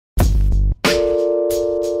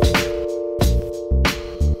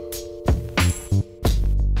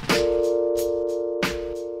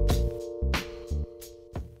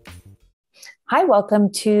Hi,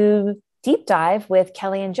 welcome to Deep Dive with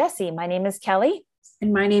Kelly and Jessie. My name is Kelly.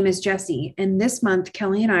 And my name is Jessie. And this month,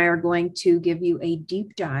 Kelly and I are going to give you a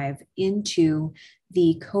deep dive into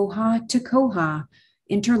the Koha to Koha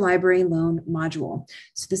interlibrary loan module.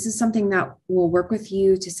 So this is something that will work with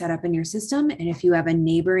you to set up in your system. And if you have a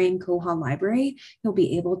neighboring Koha library, you'll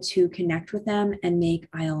be able to connect with them and make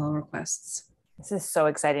ILL requests. This is so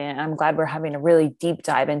exciting. And I'm glad we're having a really deep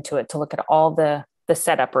dive into it to look at all the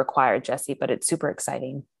setup required, Jessie, but it's super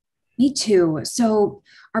exciting. Me too. So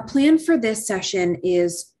our plan for this session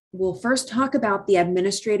is we'll first talk about the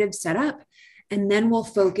administrative setup, and then we'll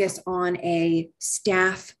focus on a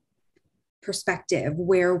staff perspective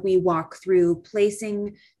where we walk through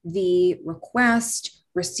placing the request,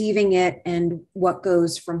 receiving it, and what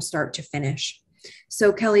goes from start to finish.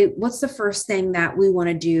 So Kelly, what's the first thing that we want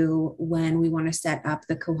to do when we want to set up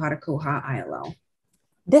the Koha to Koha ILL?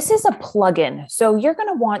 This is a plugin. So you're going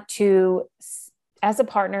to want to, as a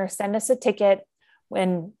partner, send us a ticket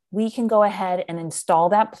when we can go ahead and install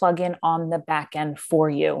that plugin on the back end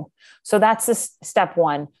for you. So that's step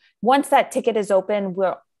one. Once that ticket is open,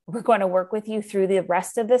 we're going to work with you through the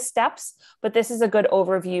rest of the steps, but this is a good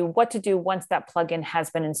overview what to do once that plugin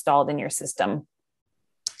has been installed in your system.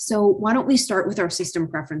 So why don't we start with our system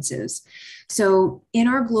preferences? So in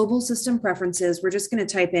our global system preferences, we're just going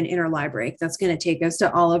to type in interlibrary. That's going to take us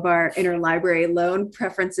to all of our interlibrary loan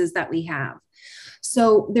preferences that we have.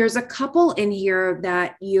 So there's a couple in here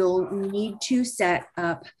that you'll need to set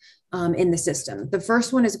up in the system. The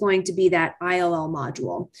first one is going to be that ILL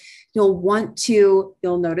module. You'll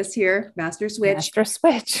notice here, master switch.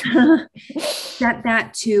 Set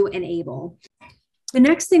that to enable. The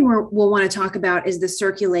next thing we'll want to talk about is the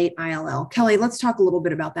circulate ILL. Kelly, let's talk a little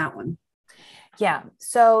bit about that one. Yeah.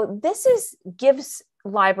 So this gives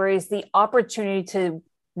libraries the opportunity to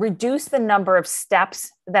reduce the number of steps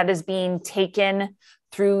that is being taken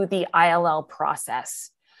through the ILL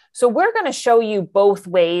process. So we're going to show you both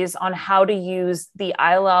ways on how to use the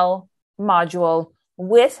ILL module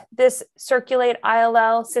with this circulate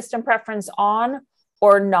ILL system preference on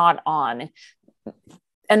or not on.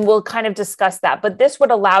 And we'll kind of discuss that. But this would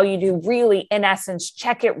allow you to really, in essence,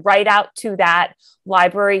 check it right out to that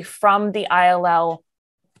library from the ILL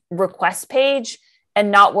request page and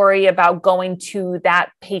not worry about going to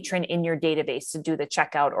that patron in your database to do the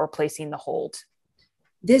checkout or placing the hold.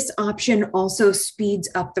 This option also speeds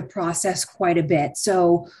up the process quite a bit.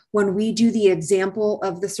 So when we do the example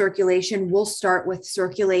of the circulation, we'll start with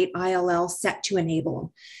circulate ILL set to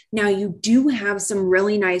enable. Now you do have some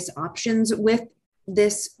really nice options with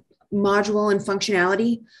this module and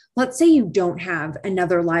functionality. Let's say you don't have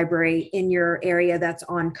another library in your area that's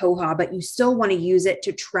on Koha, but you still want to use it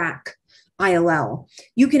to track ILL.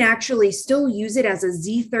 You can actually still use it as a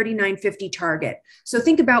Z3950 target. So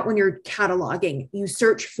think about when you're cataloging, you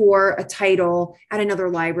search for a title at another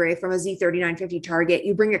library from a Z3950 target,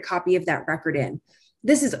 you bring a copy of that record in.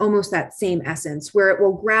 This is almost that same essence where it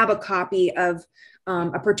will grab a copy of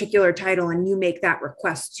a particular title and you make that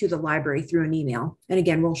request to the library through an email. And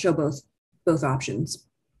again, we'll show both options.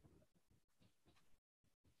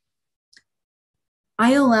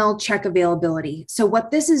 ILL check availability. So what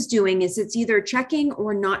this is doing is it's either checking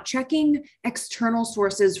or not checking external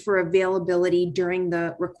sources for availability during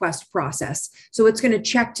the request process. So it's going to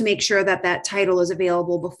check to make sure that that title is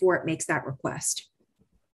available before it makes that request.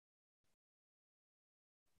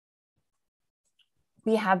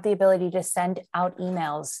 We have the ability to send out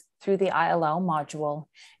emails through the ILL module,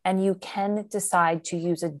 and you can decide to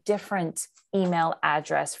use a different email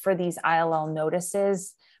address for these ILL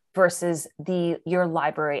notices versus your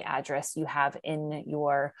library address you have in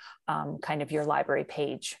your your library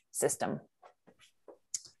page system.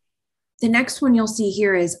 The next one you'll see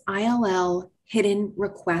here is ILL hidden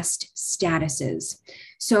request statuses.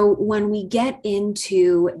 So when we get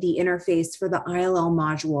into the interface for the ILL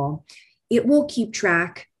module, it will keep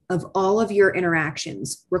track of all of your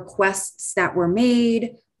interactions, requests that were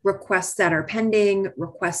made, requests that are pending,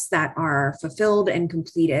 requests that are fulfilled and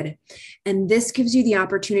completed. And this gives you the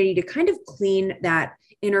opportunity to kind of clean that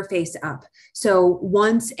interface up. So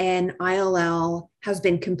once an ILL has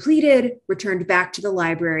been completed, returned back to the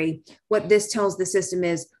library, what this tells the system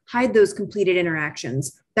is hide those completed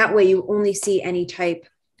interactions. That way you only see any type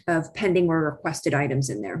of pending or requested items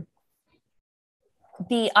in there.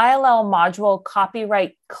 The ILL module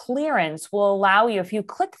copyright clearance will allow you, if you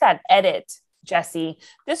click that edit, Jessie,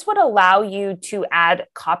 this would allow you to add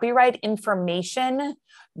copyright information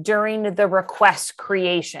during the request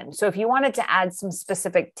creation. So if you wanted to add some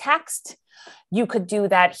specific text, you could do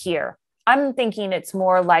that here. I'm thinking it's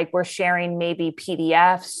more like we're sharing maybe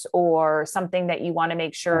PDFs or something that you want to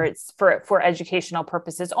make sure it's for educational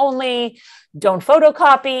purposes only. Don't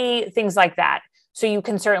photocopy, things like that. So you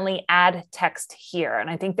can certainly add text here. And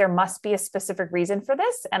I think there must be a specific reason for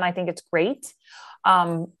this. And I think it's great,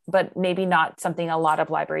 but maybe not something a lot of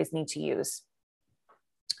libraries need to use.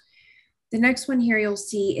 The next one here you'll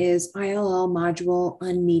see is ILL module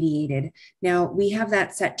unmediated. Now we have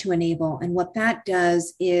that set to enable. And what that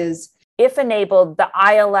does is, if enabled, the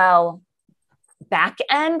ILL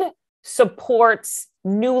backend supports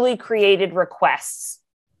newly created requests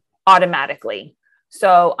automatically.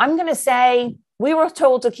 So I'm going to say we were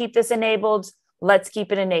told to keep this enabled. Let's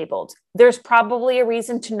keep it enabled. There's probably a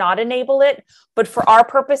reason to not enable it, but for our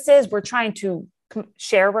purposes, we're trying to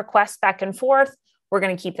share requests back and forth. We're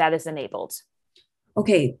going to keep that as enabled.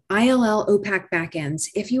 Okay, ILL OPAC backends.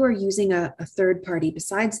 If you are using a third party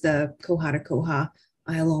besides the Koha to Koha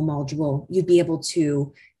ILL module, you'd be able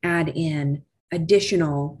to add in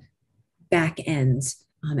additional backends,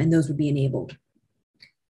 and those would be enabled.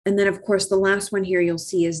 And then, of course, the last one here you'll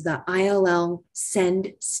see is the ILL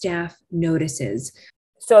send staff notices.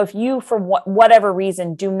 So if you, for whatever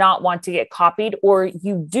reason, do not want to get copied, or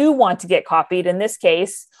you do want to get copied, in this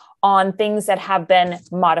case, on things that have been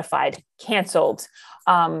modified, canceled,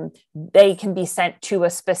 they can be sent to a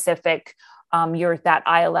specific, that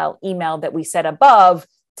ILL email that we said above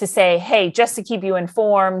to say, hey, just to keep you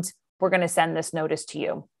informed, we're going to send this notice to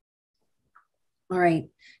you. All right.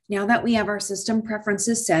 Now that we have our system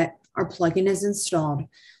preferences set, our plugin is installed.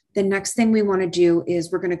 The next thing we want to do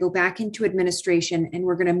is we're going to go back into administration and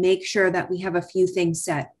we're going to make sure that we have a few things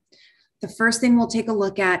set. The first thing we'll take a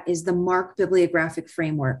look at is the MARC bibliographic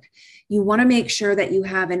framework. You want to make sure that you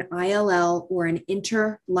have an ILL or an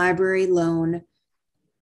interlibrary loan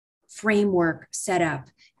framework set up.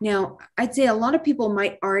 Now, I'd say a lot of people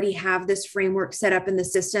might already have this framework set up in the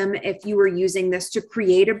system if you were using this to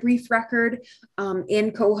create a brief record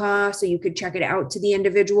in Koha, so you could check it out to the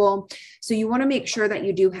individual. So you want to make sure that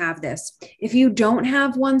you do have this. If you don't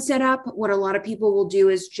have one set up, what a lot of people will do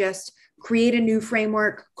is just create a new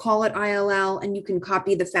framework, call it ILL, and you can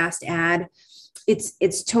copy the fast add.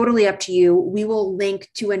 It's totally up to you. We will link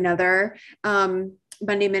to another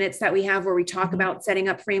Monday Minutes that we have where we talk about setting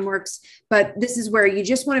up frameworks, but this is where you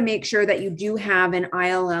just want to make sure that you do have an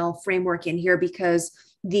ILL framework in here, because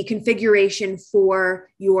the configuration for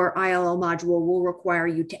your ILL module will require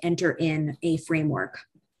you to enter in a framework.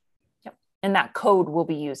 Yep. And that code we'll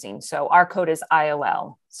be using. So our code is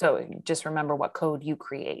ILL. So just remember what code you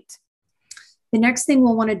create. The next thing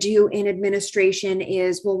we'll want to do in administration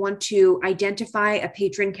is we'll want to identify a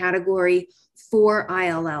patron category for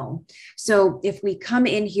ILL. So if we come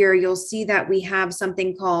in here, you'll see that we have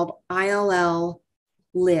something called ILL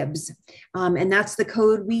libs. And that's the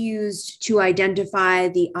code we used to identify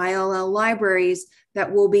the ILL libraries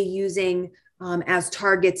that we'll be using as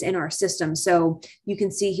targets in our system. So you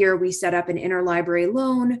can see here, we set up an interlibrary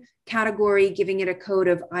loan category, giving it a code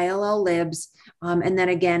of ILL libs. And then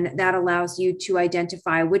again, that allows you to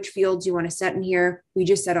identify which fields you want to set in here. We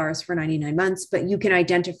just set ours for 99 months, but you can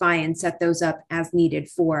identify and set those up as needed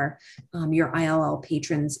for your ILL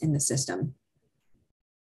patrons in the system.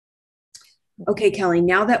 Okay, Kelly,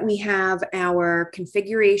 now that we have our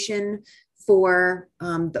configuration for,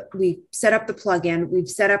 we set up the plugin, we've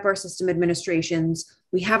set up our system administrations,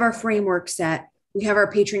 we have our framework set, we have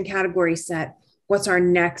our patron category set. What's our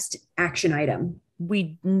next action item?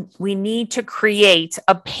 We need to create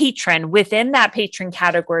a patron within that patron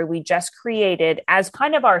category we just created as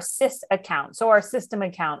kind of our sys account. So our system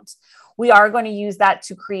account, we are going to use that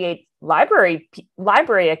to create library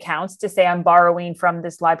accounts to say I'm borrowing from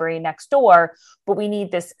this library next door, but we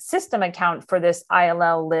need this system account for this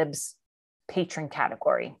ILL libs patron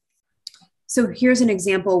category. So here's an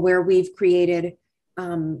example where we've created,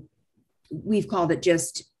 we've called it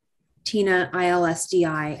just Tina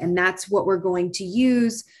ILSDI, and that's what we're going to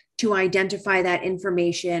use to identify that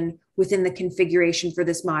information within the configuration for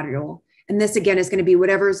this module. And this again is going to be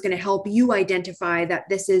whatever is going to help you identify that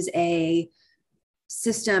this is a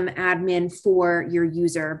system admin for your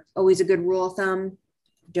user. Always a good rule of thumb,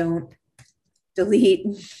 don't delete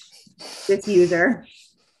this user.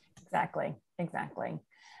 Exactly.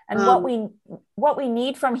 And what we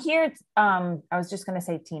need from here, I was just going to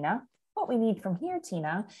say, Tina, what we need from here,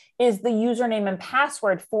 Tina, is the username and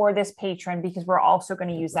password for this patron, because we're also going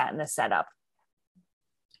to use that in the setup.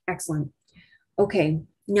 Excellent. Okay,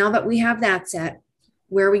 now that we have that set,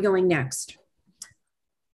 where are we going next?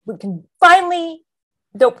 We can finally,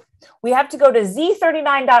 we have to go to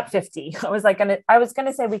Z39.50. I was going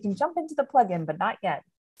to say we can jump into the plugin, but not yet.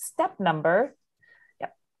 Step number.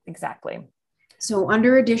 Yep. Exactly. So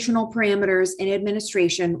under additional parameters in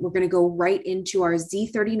administration, we're going to go right into our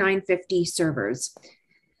Z3950 servers.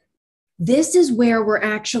 This is where we're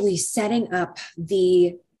actually setting up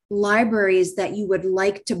the libraries that you would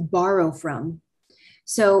like to borrow from.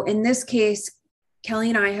 So in this case, Kelly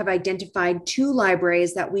and I have identified 2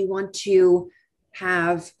 libraries that we want to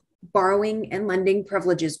have borrowing and lending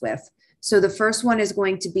privileges with. So the first one is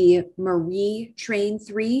going to be Marie Train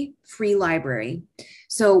 3 free library.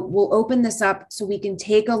 So we'll open this up so we can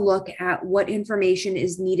take a look at what information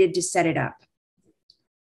is needed to set it up.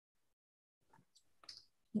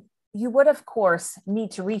 You would, of course,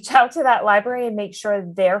 need to reach out to that library and make sure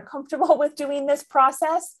they're comfortable with doing this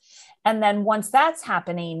process. And then once that's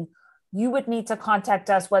happening, you would need to contact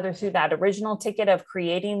us, whether through that original ticket of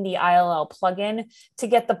creating the ILL plugin, to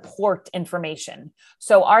get the port information.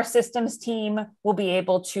 So our systems team will be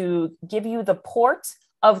able to give you the port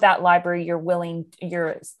of that library you're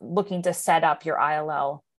looking to set up your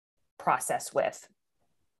ILL process with.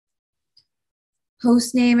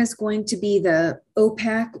 Host name is going to be the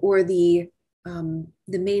OPAC or the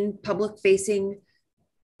main public facing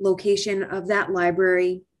location of that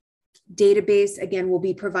library. Database, again, will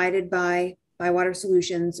be provided by Bywater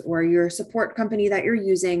Solutions or your support company that you're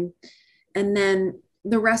using. And then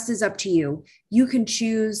the rest is up to you. You can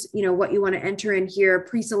choose, what you want to enter in here.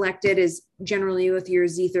 Pre-selected is generally with your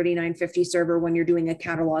Z3950 server. When you're doing a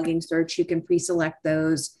cataloging search, you can pre-select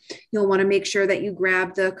those. You'll want to make sure that you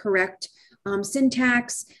grab the correct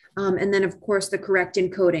syntax, and then of course the correct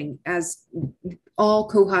encoding, as all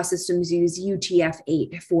Koha systems use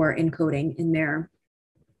UTF-8 for encoding in their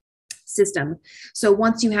system. So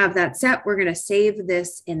once you have that set, we're going to save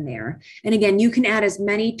this in there. And again, you can add as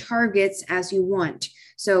many targets as you want.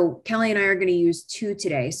 So Kelly and I are going to use 2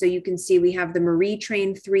 today. So you can see we have the Marie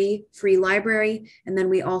Train 3 free library, and then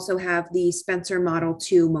we also have the Spencer Model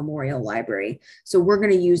 2 Memorial Library. So we're going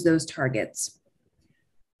to use those targets.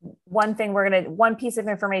 One piece of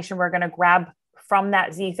information we're going to grab from that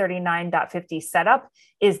Z39.50 setup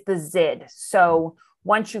is the ZID. So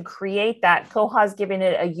once you create that, Koha is giving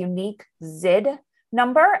it a unique ZID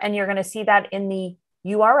number, and you're going to see that in the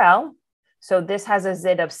URL. So this has a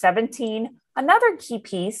ZID of 17, another key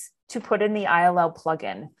piece to put in the ILL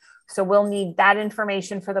plugin. So we'll need that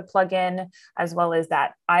information for the plugin, as well as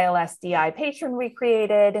that ILSDI patron we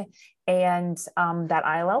created and that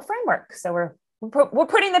ILL framework. So we're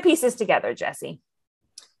putting the pieces together, Jessie.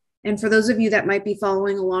 And for those of you that might be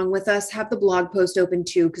following along with us, have the blog post open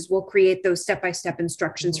too, because we'll create those step-by-step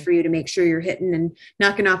instructions for you to make sure you're hitting and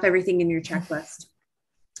knocking off everything in your checklist.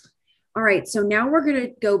 All right, so now we're going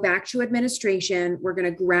to go back to administration. We're going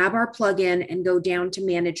to grab our plugin and go down to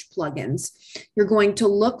manage plugins. You're going to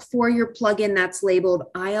look for your plugin that's labeled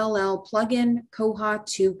ILL plugin Koha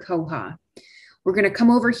to Koha. We're going to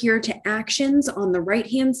come over here to actions on the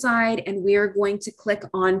right-hand side, and we are going to click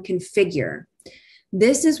on configure.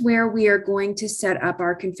 This is where we are going to set up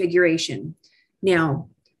our configuration. Now,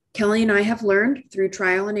 Kelly and I have learned through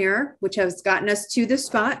trial and error, which has gotten us to this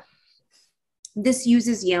spot, this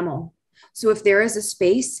uses YAML. So if there is a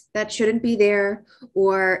space that shouldn't be there,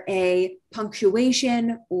 or a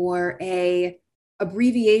punctuation, or a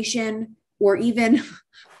abbreviation, or even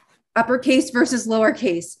uppercase versus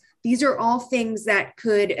lowercase, these are all things that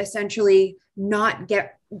could essentially not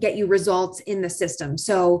get you results in the system.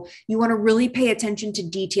 So you want to really pay attention to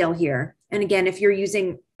detail here. And again, if you're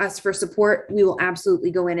using us for support, we will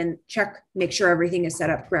absolutely go in and check, make sure everything is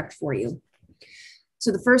set up correct for you.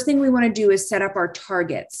 So the first thing we want to do is set up our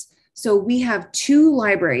targets. So we have 2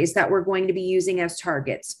 libraries that we're going to be using as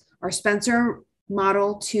targets: our Spencer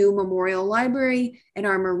Model 2 Memorial Library and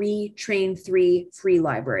our Marie Train 3 free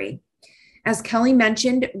library. As Kelly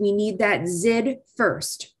mentioned, we need that ZID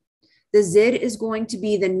first. The ZID is going to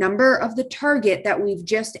be the number of the target that we've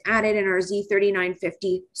just added in our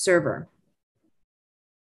Z3950 server.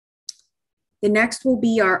 The next will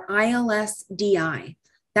be our ILSDI.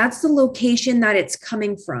 That's the location that it's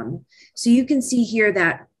coming from. So you can see here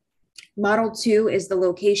that Model 2 is the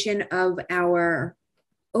location of our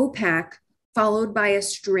OPAC, followed by a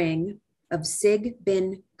string of sig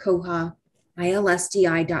bin koha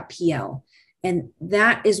ilsdi.pl. And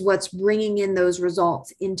that is what's bringing in those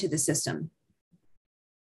results into the system.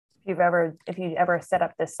 If you ever set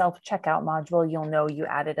up the self-checkout module, you'll know you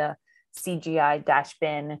added a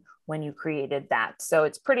CGI-bin when you created that. So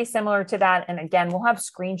it's pretty similar to that. And again, we'll have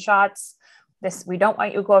screenshots. We don't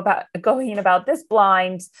want you going about this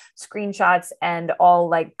blind, screenshots and all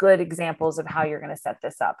like good examples of how you're going to set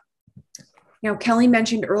this up. Now, Kelly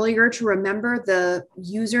mentioned earlier to remember the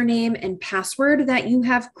username and password that you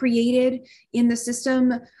have created in the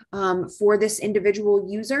system for this individual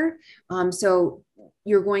user. So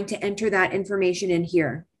you're going to enter that information in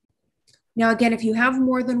here. Now, again, if you have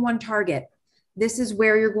more than one target, this is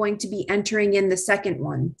where you're going to be entering in the second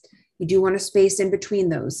one. You do want to space in between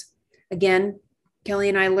those. Again, Kelly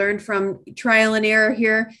and I learned from trial and error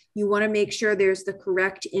here, you want to make sure there's the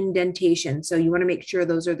correct indentation. So you want to make sure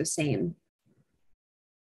those are the same.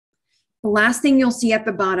 The last thing you'll see at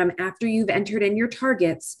the bottom after you've entered in your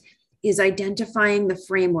targets is identifying the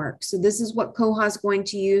framework. So this is what Koha is going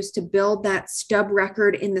to use to build that stub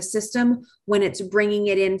record in the system when it's bringing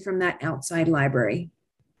it in from that outside library.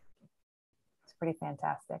 It's pretty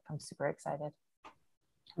fantastic. I'm super excited.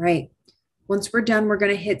 All right. Once we're done, we're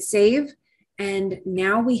going to hit save. And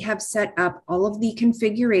now we have set up all of the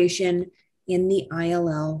configuration in the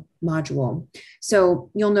ILL module. So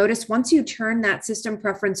you'll notice once you turn that system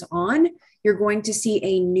preference on, you're going to see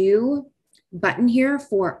a new button here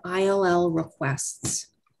for ILL requests.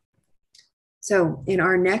 So in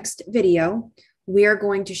our next video, we are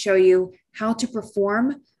going to show you how to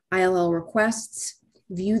perform ILL requests,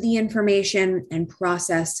 view the information, and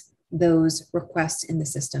process those requests in the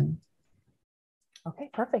system. Okay,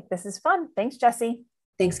 perfect. This is fun. Thanks, Jessie.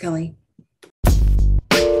 Thanks, Kelly.